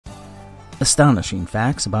Astonishing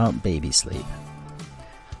facts about baby sleep.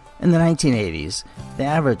 In the 1980s, the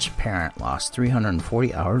average parent lost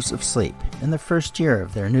 340 hours of sleep in the first year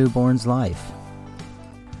of their newborn's life.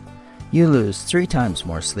 You lose 3 times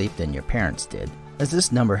more sleep than your parents did, as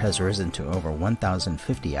this number has risen to over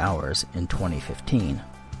 1,050 hours in 2015.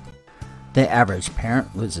 The average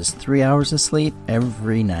parent loses 3 hours of sleep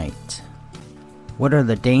every night. What are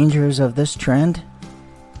the dangers of this trend?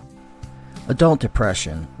 Adult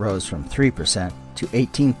depression rose from 3% to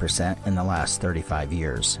 18% in the last 35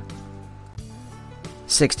 years.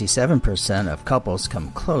 67% of couples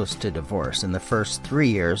come close to divorce in the first 3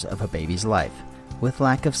 years of a baby's life, with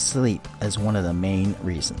lack of sleep as one of the main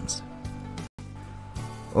reasons.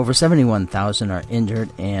 Over 71,000 are injured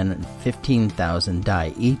and 15,000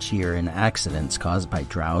 die each year in accidents caused by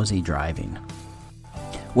drowsy driving.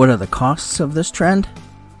 What are the costs of this trend?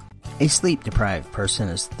 A sleep-deprived person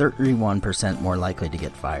is 31% more likely to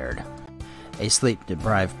get fired. A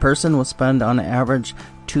sleep-deprived person will spend on average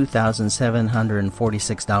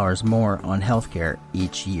 $2,746 more on healthcare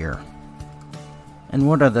each year. And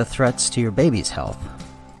what are the threats to your baby's health?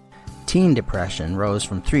 Teen depression rose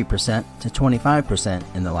from 3% to 25%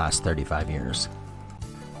 in the last 35 years.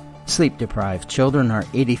 Sleep-deprived children are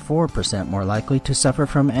 84% more likely to suffer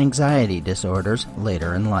from anxiety disorders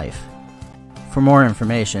later in life. For more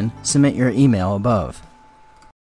information, submit your email above.